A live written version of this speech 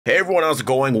Hey everyone, how's it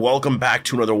going? Welcome back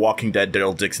to another Walking Dead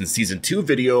Daryl Dixon Season 2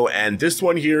 video, and this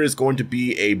one here is going to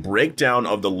be a breakdown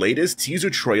of the latest teaser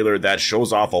trailer that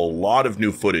shows off a lot of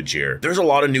new footage here. There's a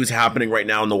lot of news happening right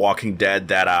now in The Walking Dead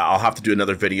that I'll have to do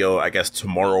another video, I guess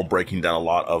tomorrow, breaking down a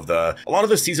lot of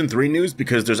the Season 3 news,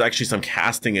 because there's actually some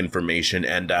casting information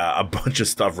and a bunch of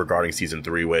stuff regarding Season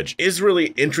 3, which is really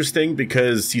interesting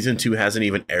because Season 2 hasn't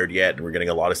even aired yet, and we're getting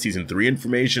a lot of Season 3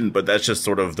 information, but that's just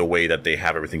sort of the way that they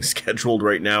have everything scheduled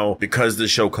right now. Because the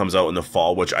show comes out in the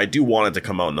fall, which I do want it to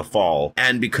come out in the fall,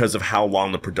 and because of how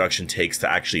long the production takes to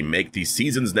actually make these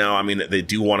seasons now, I mean, they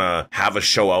do want to have a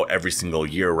show out every single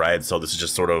year, right? So this is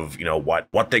just sort of, you know, what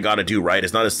they got to do, right?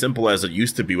 It's not as simple as it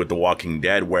used to be with The Walking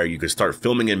Dead, where you could start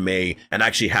filming in May and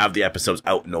actually have the episodes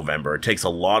out in November. It takes a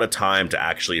lot of time to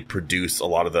actually produce a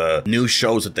lot of the new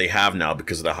shows that they have now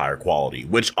because of the higher quality,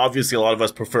 which obviously a lot of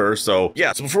us prefer. So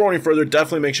yeah, so before any further,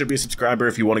 definitely make sure to be a subscriber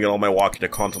if you want to get all my Walking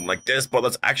Dead content like this. But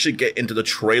let's actually get into the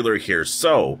trailer here.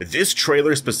 So this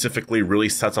trailer specifically really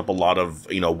sets up a lot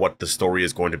of, you know, what the story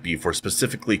is going to be for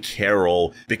specifically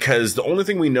Carol, because the only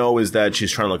thing we know is that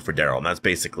she's trying to look for Daryl, and that's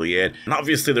basically it. And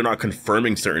obviously they're not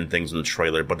confirming certain things in the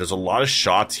trailer, but there's a lot of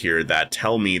shots here that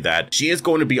tell me that she is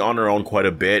going to be on her own quite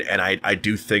a bit, and I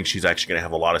do think she's actually going to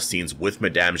have a lot of scenes with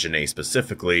Madame Janae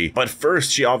specifically. But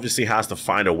first, she obviously has to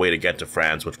find a way to get to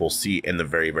France, which we'll see in the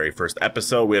very first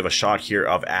episode. We have a shot here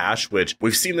of Ash, which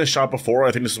we've seen this shot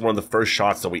before. I think this is one of the first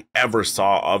shots that we ever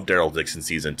saw of Daryl Dixon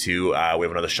Season 2. We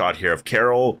have another shot here of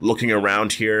Carol looking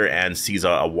around here and sees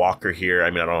a walker here. I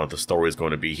mean, I don't know what the story is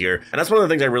going to be here. And that's one of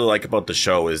the things I really like about the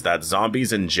show, is that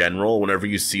zombies in general, whenever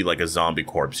you see like a zombie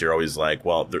corpse, you're always like,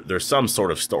 well, there's some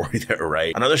sort of story there,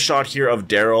 right? Another shot here of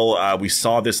Daryl. We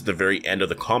saw this at the very end of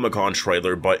the Comic-Con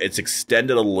trailer, but it's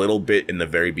extended a little bit in the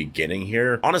very beginning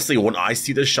here. Honestly, when I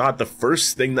see this shot, the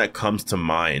first thing that comes to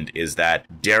mind is that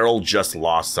Daryl just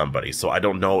lost somebody. So I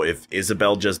don't know if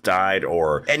Isabel just died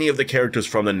or any of the characters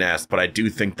from the nest, but I do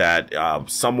think that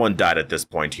someone died at this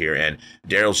point here, and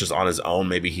Daryl's just on his own.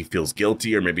 Maybe he feels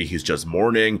guilty, or maybe he's just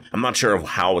mourning. I'm not sure of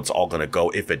how it's all gonna go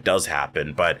if it does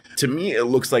happen, but to me it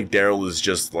looks like Daryl is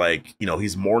just like, you know,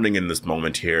 he's mourning in this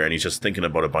moment here, and he's just thinking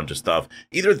about a bunch of stuff.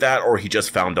 Either that, or he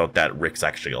just found out that Rick's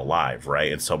actually alive,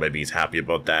 right? And so maybe he's happy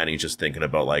about that, and he's just thinking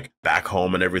about like back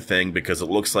home and everything, because it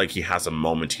looks like he has a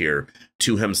moment here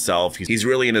to himself. He's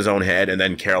really in his own head, and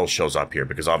then Carol shows up here,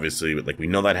 because obviously, like, we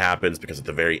know that happens because at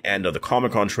the very end of the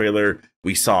Comic-Con trailer,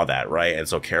 we saw that, right? And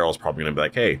so Carol's probably gonna be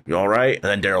like, hey, you all right? And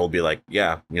then Daryl will be like,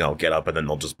 yeah, you know, get up, and then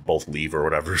they'll just both leave or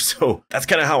whatever. So that's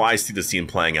kind of how I see the scene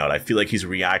playing out. I feel like he's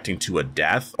reacting to a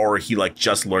death, or he like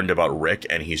just learned about Rick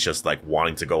and he's just like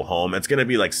wanting to go home. It's gonna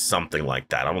be like something like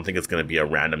that. I don't think it's gonna be a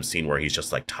random scene where he's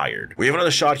just like tired. We have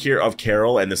another shot here of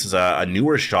Carol, and this is a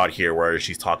newer shot here where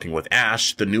she's talking with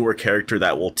Ash, the newer character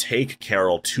that will take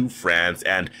Carol to France.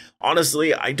 And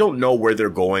honestly, I don't know where they're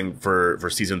going for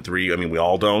Season 3. I mean, we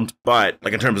all don't, but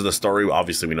like in terms of the story,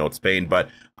 obviously we know it's Spain, but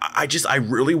I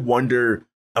really wonder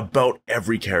about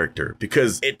every character,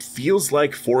 because it feels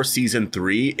like for Season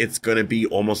 3 it's gonna be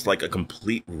almost like a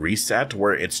complete reset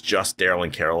where it's just Daryl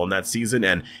and Carol in that season,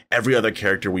 and every other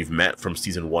character we've met from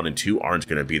Season 1 and 2 aren't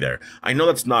gonna be there. I know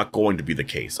that's not going to be the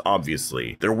case.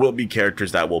 Obviously there will be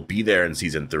characters that will be there in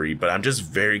Season 3, but I'm just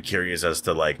very curious as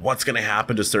to like what's gonna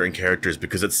happen to certain characters,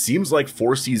 because it seems like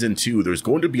for Season 2 there's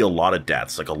going to be a lot of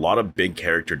deaths, like a lot of big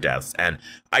character deaths, and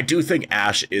I do think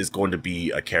Ash is going to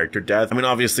be a character death. I mean,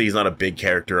 obviously he's not a big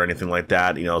character or anything like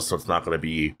that, you know, so it's not going to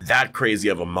be that crazy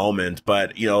of a moment,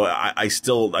 but you know, I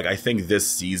still like, I think this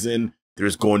season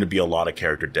there's going to be a lot of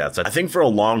character deaths. I think for a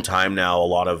long time now, a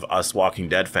lot of us Walking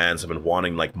Dead fans have been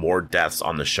wanting like more deaths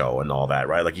on the show and all that,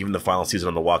 right? Like even the final season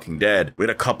of The Walking Dead, we had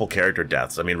a couple character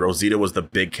deaths. I mean, Rosita was the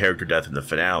big character death in the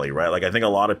finale, right? Like I think a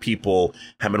lot of people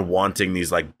have been wanting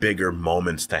these like bigger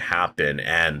moments to happen,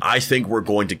 and I think we're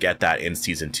going to get that in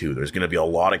Season 2. There's going to be a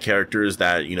lot of characters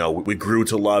that, you know, we grew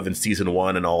to love in Season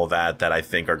 1 and all of that, that I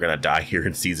think are going to die here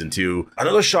in Season 2.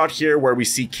 Another shot here where we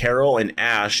see Carol and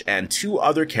Ash and two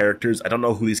other characters. I don't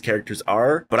know who these characters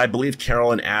are, but I believe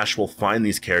Carol and Ash will find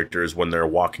these characters when they're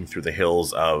walking through the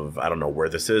hills of, I don't know where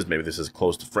this is, maybe this is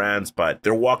close to France, but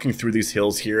they're walking through these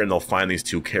hills here and they'll find these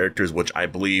two characters, which I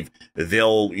believe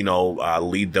they'll, you know,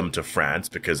 lead them to France,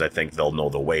 because I think they'll know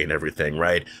the way and everything,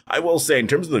 right? I will say, in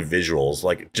terms of the visuals,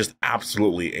 like just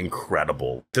absolutely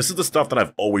incredible. This is the stuff that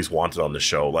I've always wanted on the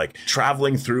show, like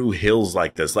traveling through hills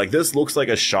like this. Like this looks like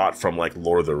a shot from like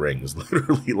Lord of the Rings,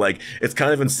 literally. Like it's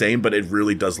kind of insane, but it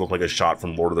really does look like a shot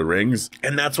from Lord of the Rings.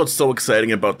 And that's what's so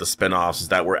exciting about the spinoffs, is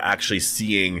that we're actually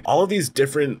seeing all of these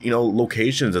different,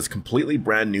 locations that's completely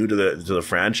brand new to the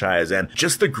franchise. And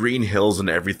just the green hills and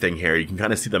everything here, you can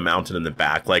kind of see the mountain in the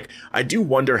back. Like, I do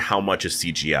wonder how much is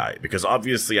CGI, because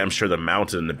obviously I'm sure the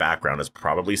mountain in the background is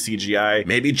probably CGI.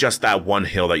 Maybe just that one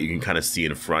hill that you can kind of see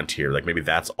in front here, like maybe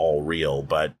that's all real.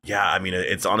 But yeah, I mean,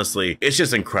 it's honestly, it's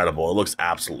just incredible. It looks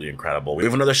absolutely incredible. We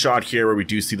have another shot here where we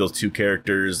do see those two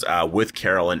characters with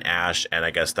Carol and Ash, and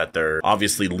I guess that they're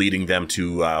obviously leading them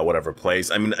to whatever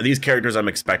place. I mean, these characters, I'm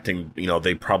expecting,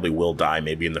 they probably will die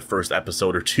maybe in the first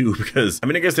episode or two, because I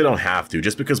mean, I guess they don't have to.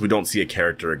 Just because we don't see a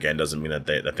character again doesn't mean that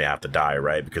they have to die,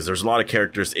 right? Because there's a lot of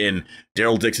characters in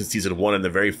Daryl Dixon season 1 in the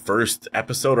very first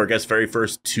episode, or I guess very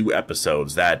first 2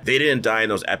 episodes, that they didn't die in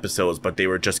those episodes, but they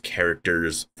were just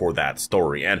characters for that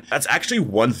story. And that's actually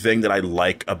one thing that I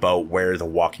like about where The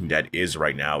Walking Dead is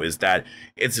right now, is that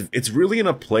it's really in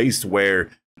a place where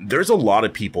there's a lot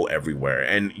of people everywhere.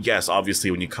 And yes,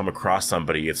 obviously when you come across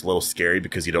somebody, it's a little scary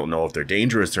because you don't know if they're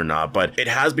dangerous or not, but it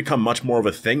has become much more of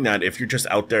a thing that if you're just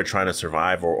out there trying to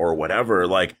survive or whatever,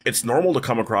 like, it's normal to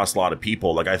come across a lot of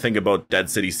people. Like, I think about Dead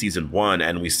City season 1,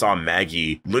 and we saw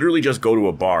Maggie literally just go to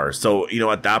a bar. So,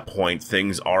 at that point,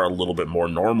 things are a little bit more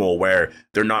normal, where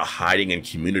they're not hiding in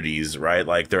communities, right?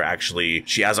 Like,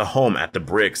 she has a home at the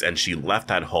Bricks, and she left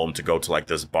that home to go to like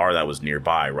this bar that was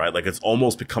nearby, right? Like, it's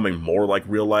almost becoming more like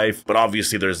real life, but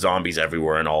obviously there's zombies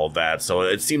everywhere and all of that. So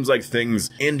it seems like things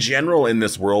in general in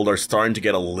this world are starting to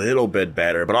get a little bit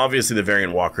better, but obviously the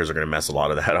variant walkers are going to mess a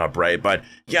lot of that up, right? But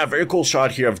yeah, very cool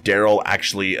shot here of Daryl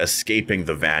actually escaping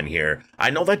the van here. I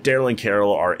know that Daryl and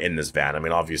Carol are in this van. I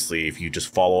mean, obviously, if you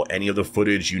just follow any of the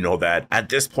footage, you know that at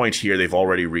this point here, they've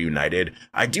already reunited.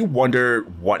 I do wonder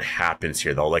what happens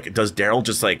here, though. Like, does Daryl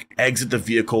just, like, exit the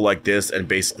vehicle like this and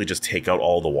basically just take out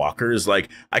all the walkers? Like,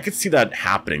 I could see that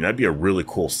happening. That'd be a really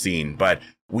cool scene, but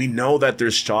we know that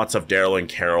there's shots of Daryl and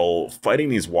Carol fighting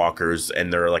these walkers,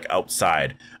 and they're like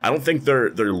outside. I don't think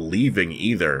they're leaving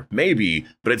either. Maybe,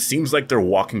 but it seems like they're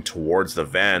walking towards the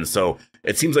van. So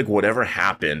it seems like whatever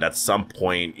happened at some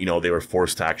point, they were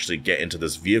forced to actually get into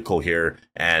this vehicle here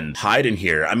and hide in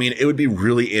here. I mean, it would be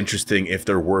really interesting if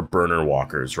there were burner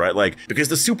walkers, right? Like, because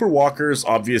the super walkers,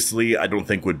 obviously, I don't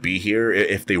think would be here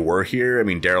if they were here. I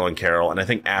mean, Daryl and Carol, and I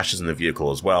think Ash is in the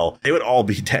vehicle as well. They would all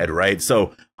be dead, right?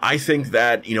 So I think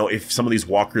that, if some of these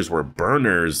walkers were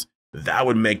burners, that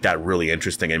would make that really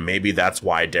interesting. And maybe that's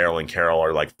why Daryl and Carol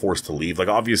are like forced to leave. Like,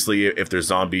 obviously, if there's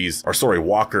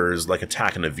walkers like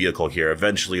attacking a vehicle here,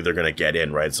 eventually they're going to get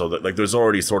in, right? So that, like, there's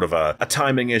already sort of a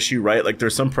timing issue, right? Like,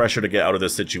 there's some pressure to get out of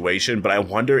this situation, but I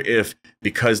wonder if,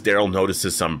 because Daryl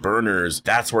notices some burners,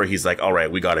 that's where he's like, all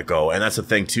right, we got to go. And that's the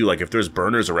thing too. Like, if there's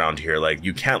burners around here, like,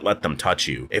 you can't let them touch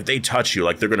you. If they touch you,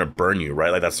 like, they're going to burn you,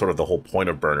 right? Like, that's sort of the whole point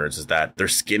of burners, is that their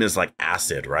skin is like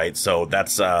acid, right? So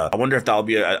that's, I wonder if that'll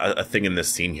be a thing in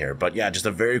this scene here. But yeah, just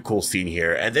a very cool scene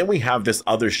here. And then we have this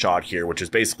other shot here, which is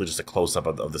basically just a close-up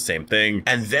of the same thing.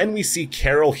 And then we see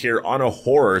Carol here on a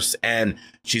horse, and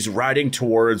she's riding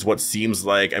towards what seems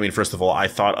like, I mean, first of all, I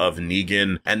thought of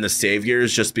Negan and the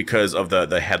Saviors just because of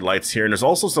the headlights here. And there's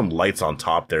also some lights on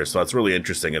top there. So that's really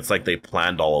interesting. It's like they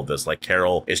planned all of this. Like,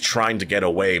 Carol is trying to get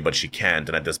away, but she can't.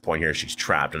 And at this point here, she's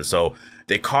trapped. And so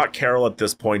they caught Carol at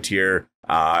this point here.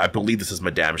 I believe this is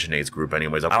Madame Janae's group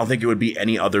anyways. I don't think it would be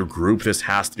any other group. This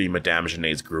has to be Madame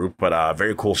Janae's group, but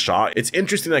very cool shot. It's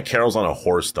interesting that Carol's on a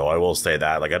horse, though. I will say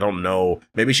that. Like, I don't know.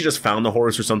 Maybe she just found the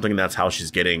horse or something, and that's how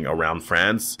she's getting around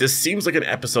France. This seems like an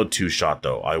episode 2 shot,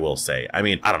 though, I will say. I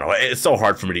mean, I don't know. It's so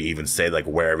hard for me to even say, like,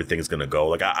 where everything is going to go.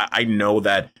 Like, I know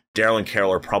that Daryl and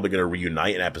Carol are probably going to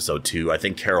reunite in episode 2. I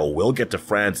think Carol will get to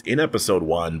France in episode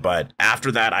 1, but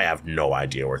after that, I have no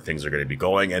idea where things are going to be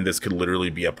going. And this could literally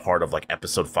be a part of like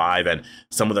episode 5 and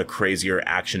some of the crazier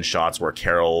action shots where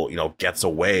Carol, gets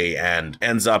away and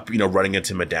ends up, running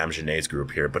into Madame Janae's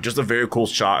group here. But just a very cool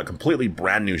shot, a completely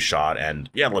brand new shot. And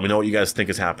yeah, let me know what you guys think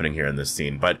is happening here in this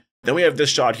scene. But then we have this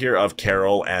shot here of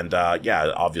Carol, and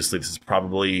yeah, obviously this is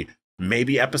probably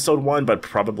maybe episode 1, but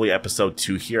probably episode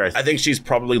 2 here. I think she's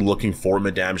probably looking for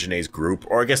Madame Janae's group,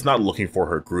 or I guess not looking for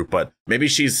her group, but maybe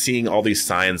she's seeing all these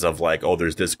signs of like, oh,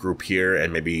 there's this group here,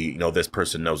 and maybe, this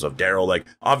person knows of Daryl. Like,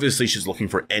 obviously she's looking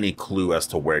for any clue as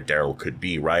to where Daryl could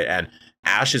be, right? And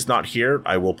Ash is not here.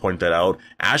 I will point that out.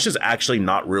 Ash is actually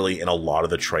not really in a lot of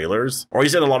the trailers, or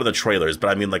he's in a lot of the trailers, but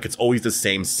I mean, like, it's always the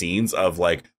same scenes of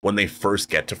like when they first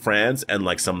get to France and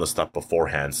like some of the stuff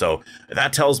beforehand. So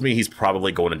that tells me he's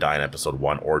probably going to die in episode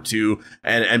 1 or 2.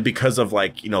 And because of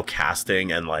like, you know,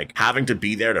 casting and like having to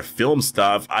be there to film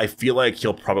stuff, I feel like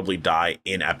he'll probably die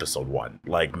in episode 1.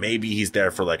 Like maybe he's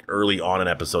there for like early on in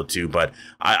episode 2, but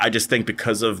I just think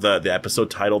because of the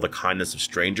episode title, The Kindness of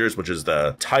Strangers, which is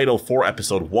the title for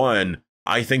episode 1,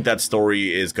 I think that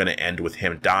story is going to end with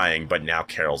him dying, but now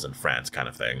Carol's in France kind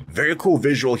of thing. Very cool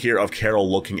visual here of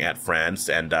Carol looking at France,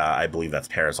 and I believe that's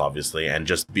Paris, obviously, and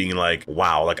just being like,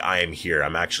 wow, like I am here.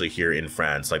 I'm actually here in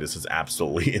France. Like this is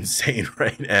absolutely insane,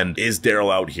 right? And is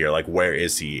Daryl out here? Like where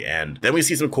is he? And then we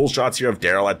see some cool shots here of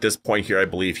Daryl. At this point here, I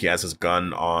believe he has his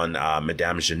gun on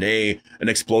Madame Genet. An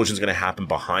explosion is going to happen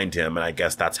behind him, and I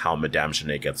guess that's how Madame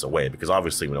Genet gets away, because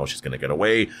obviously we know she's going to get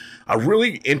away. A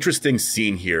really interesting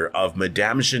scene here of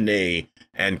Madame Genet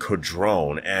and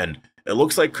Codron, and it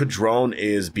looks like Codron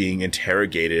is being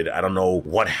interrogated. I don't know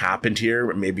what happened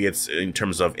here. Maybe it's in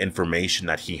terms of information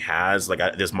that he has.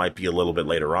 Like this might be a little bit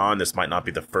later on. This might not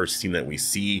be the first scene that we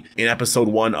see in episode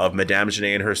 1 of Madame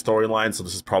Genet and her storyline. So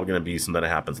this is probably going to be something that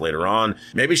happens later on.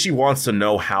 Maybe she wants to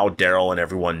know how Daryl and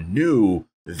everyone knew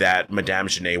that Madame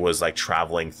Genet was like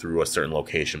traveling through a certain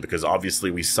location, because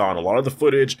obviously we saw in a lot of the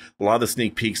footage, a lot of the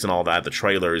sneak peeks and all that, the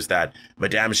trailers, that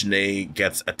Madame Genet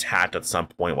gets attacked at some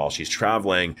point while she's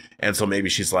traveling. And so maybe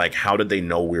she's like, how did they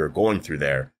know we were going through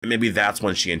there? And maybe that's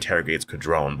when she interrogates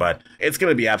Codron. But it's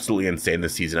going to be absolutely insane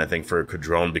this season, I think, for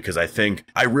Codron, because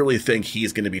I really think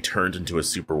he's going to be turned into a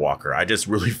super walker. I just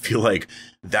really feel like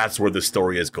that's where the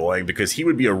story is going, because he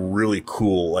would be a really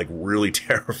cool, like really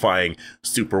terrifying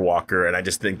super walker. And I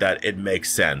just think that it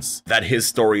makes sense that his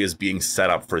story is being set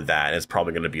up for that. And it's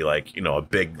probably going to be like, you know, a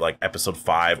big like episode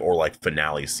 5 or like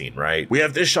finale scene, right? We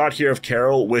have this shot here of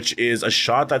Carol, which is a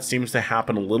shot that seems to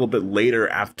happen a little bit later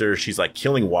after she's like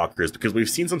killing walkers, because we've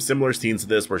seen some similar scenes to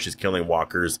this where she's killing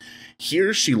walkers.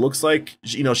 Here she looks like,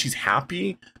 you know, she's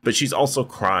happy, but she's also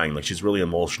crying, like she's really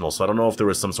emotional. So I don't know if there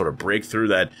was some sort of breakthrough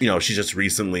that, you know, she just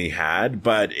recently had,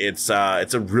 but it's a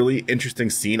really interesting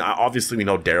scene. Obviously we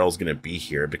know Daryl's going to be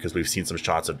here because we've seen some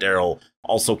shots of Daryl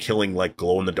also killing like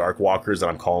glow-in-the-dark walkers, that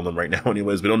I'm calling them right now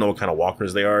anyways. We don't know what kind of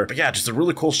walkers they are. But yeah, just a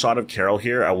really cool shot of Carol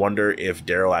here. I wonder if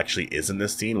Daryl actually is in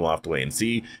this scene. We'll have to wait and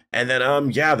see. And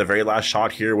then, yeah, the very last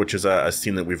shot here, which is a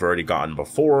scene that we've already gotten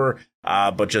before.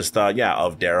 But just, yeah,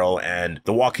 of Daryl. And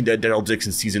The Walking Dead Daryl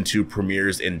Dixon Season 2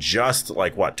 premieres in just,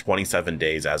 like, what, 27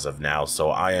 days as of now. So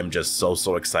I am just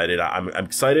so excited. I'm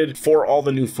excited for all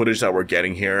the new footage that we're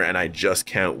getting here, and I just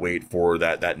can't wait for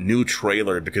that new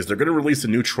trailer, because they're going to release a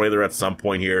new trailer at some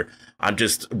point here. I'm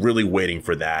just really waiting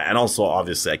for that. And also,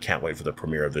 obviously, I can't wait for the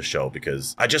premiere of the show,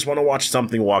 because I just want to watch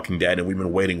something Walking Dead, and we've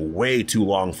been waiting way too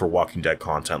long for Walking Dead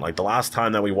content. Like, the last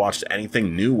time that we watched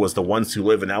anything new was The Ones Who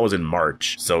Live, and that was in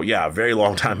March. So yeah, a very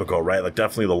long time ago, right? Like,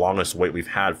 definitely the longest wait we've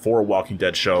had for a Walking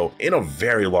Dead show in a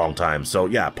very long time. So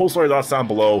yeah, post all your thoughts down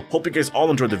below. Hope you guys all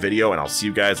enjoyed the video, and I'll see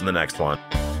you guys in the next one.